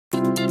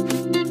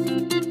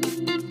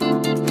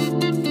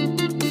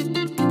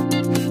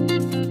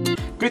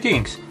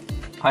Greetings!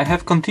 I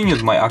have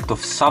continued my act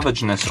of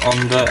savageness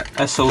on the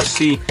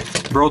SoC,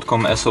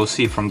 Broadcom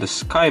SoC from the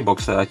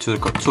skybox that I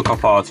took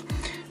apart,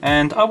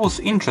 and I was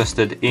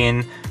interested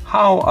in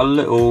how a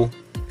little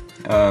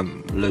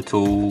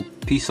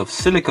piece of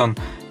silicon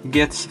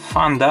gets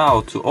fanned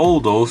out to all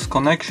those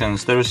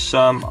connections. There's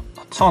a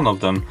ton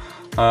of them,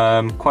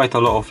 quite a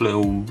lot of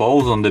little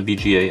balls on the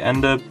BGA,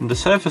 and the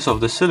surface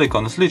of the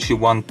silicon is literally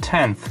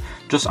 1/10,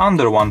 just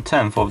under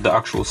 1/10 of the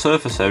actual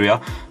surface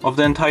area of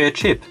the entire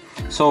chip.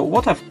 So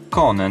what I've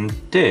gone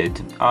and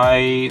did,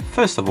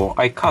 first of all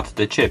I cut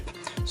the chip.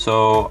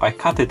 So I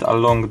cut it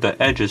along the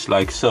edges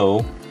like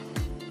so,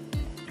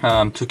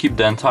 to keep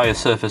the entire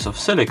surface of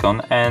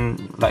silicon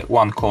and like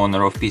one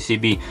corner of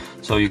PCB.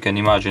 So you can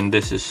imagine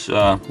this is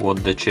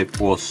what the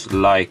chip was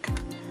like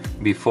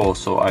before.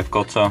 So I've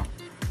got a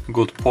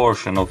good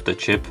portion of the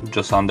chip,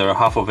 just under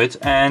half of it,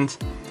 and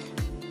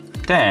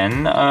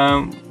then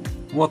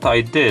what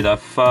I did,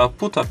 I've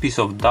put a piece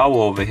of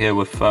dowel over here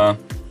with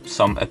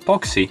some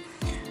epoxy,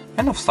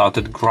 and I've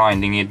started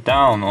grinding it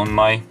down on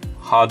my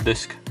hard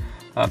disk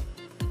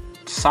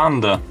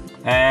sander,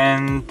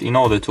 and in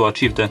order to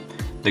achieve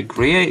the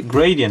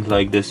gradient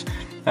like this,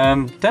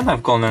 then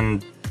I've gone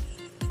and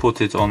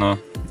put it on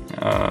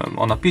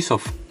a piece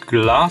of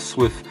glass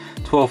with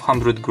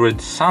 1200 grit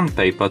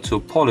sandpaper to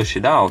polish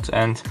it out,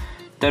 and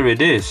there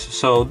it is.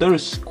 So there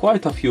is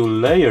quite a few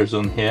layers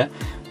on here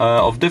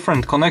of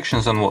different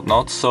connections and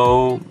whatnot,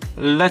 so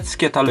let's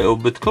get a little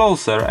bit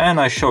closer and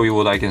I show you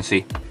what I can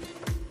see.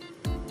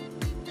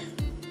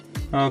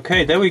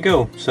 Okay, there we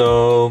go.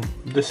 So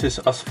this is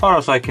as far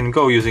as I can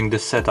go using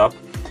this setup,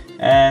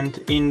 and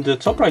in the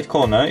top right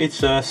corner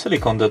it's a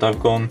silicon that I've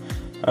gone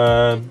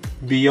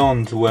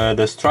beyond where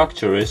the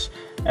structure is,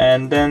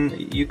 and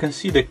then you can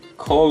see the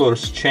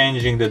colors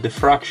changing, the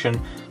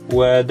diffraction,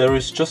 where there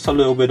is just a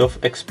little bit of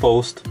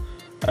exposed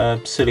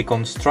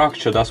silicon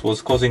structure. That's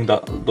what's causing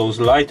those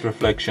light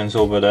reflections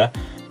over there.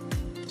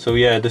 So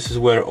yeah, this is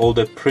where all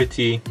the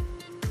pretty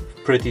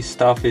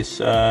stuff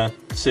is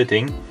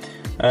sitting.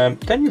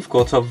 Then you've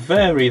got a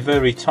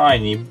very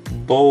tiny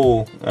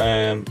ball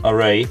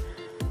array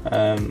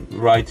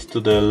right to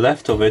the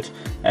left of it,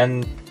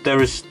 and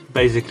there is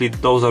basically,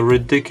 those are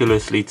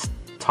ridiculously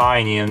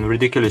tiny and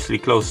ridiculously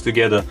close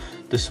together.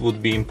 This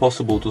would be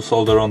impossible to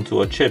solder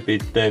onto a chip.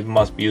 They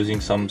must be using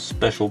some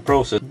special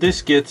process.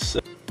 This gets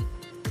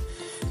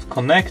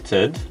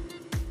connected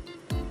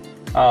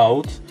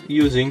out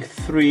using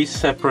 3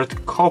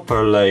 separate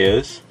copper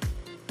layers.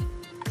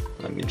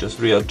 Let me just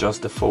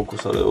readjust the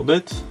focus a little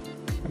bit.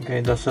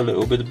 Okay, that's a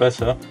little bit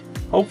better.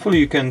 Hopefully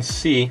you can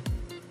see,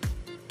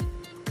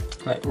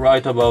 like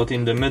right about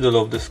in the middle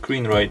of the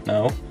screen right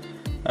now,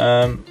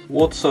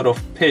 what sort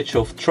of pitch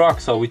of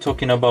tracks are we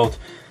talking about.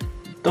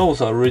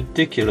 Those are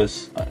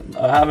ridiculous.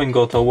 I haven't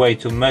got a way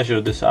to measure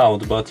this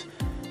out, but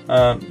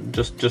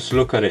just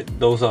look at it.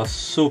 Those are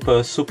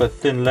super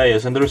thin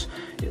layers, and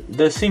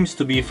there seems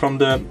to be, from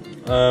the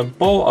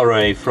ball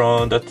array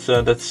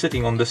that's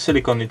sitting on the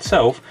silicon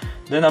itself,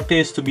 then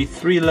appears to be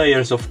 3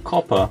 layers of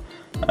copper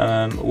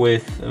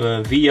with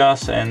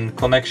vias and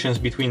connections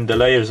between the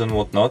layers and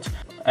whatnot,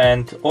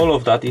 and all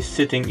of that is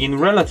sitting in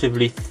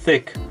relatively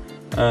thick,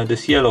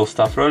 this yellow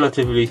stuff,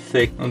 relatively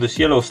thick. And this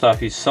yellow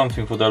stuff is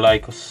something for the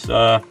likes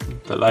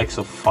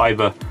of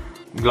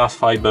glass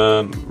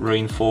fiber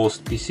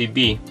reinforced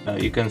PCB.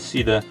 You can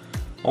see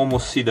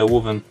almost see the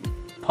woven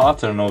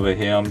pattern over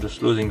here. I'm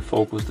just losing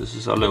focus. This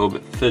is a little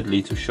bit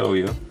fiddly to show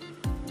you.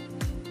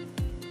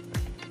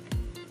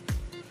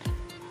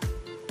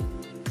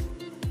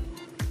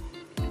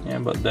 Yeah,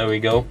 but there we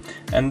go.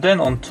 And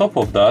then on top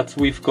of that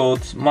we've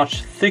got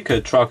much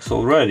thicker tracks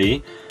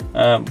already,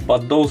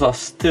 but those are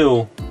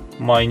still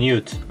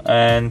minute,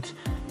 and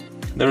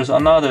there's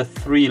another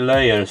 3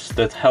 layers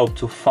that help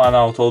to fan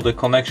out all the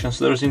connections.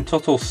 There's in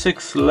total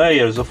 6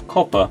 layers of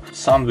copper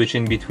sandwiched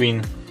in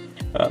between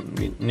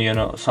you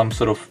know, some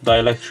sort of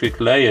dielectric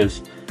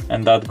layers,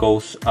 and that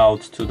goes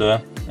out to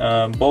the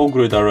ball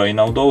grid array.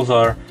 Now those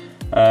are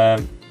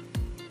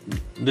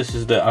this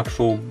is the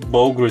actual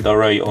ball grid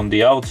array on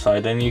the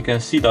outside, and you can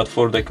see that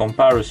for the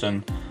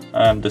comparison,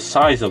 the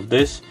size of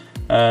this,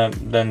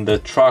 then the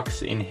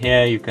tracks in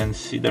here, you can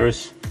see there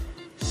is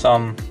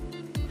some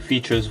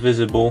features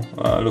visible.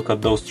 Look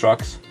at those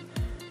tracks.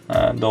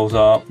 Those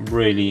are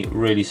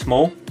really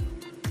small,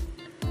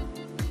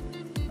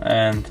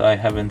 and I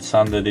haven't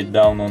sanded it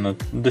down on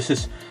it. This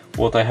is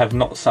what I have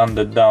not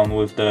sanded down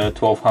with the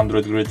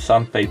 1200 grit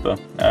sandpaper,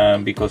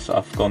 because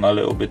I've gone a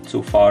little bit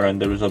too far and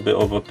there is a bit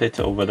of a pit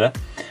over there.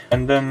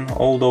 And then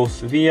all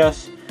those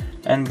vias,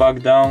 and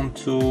back down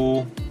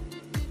to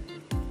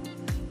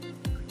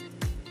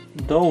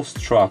those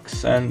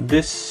tracks, and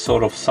this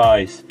sort of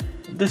size.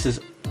 This is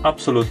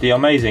absolutely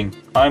amazing.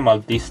 I'm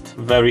at least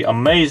very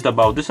amazed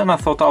about this, and I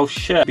thought I'll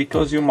share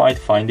because you might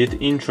find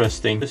it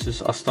interesting. This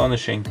is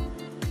astonishing,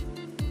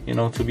 you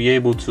know, to be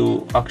able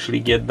to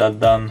actually get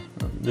that done.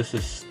 This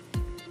is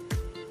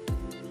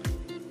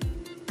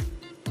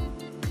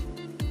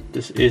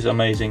This is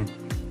amazing.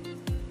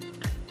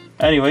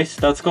 Anyways,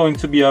 that's going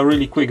to be a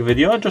really quick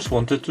video. I just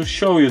wanted to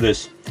show you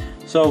this.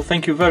 So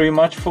thank you very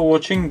much for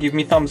watching. Give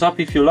me thumbs up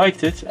if you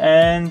liked it,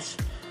 and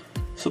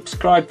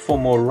subscribe for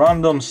more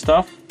random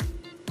stuff.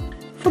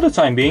 For the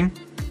time being,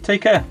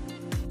 take care.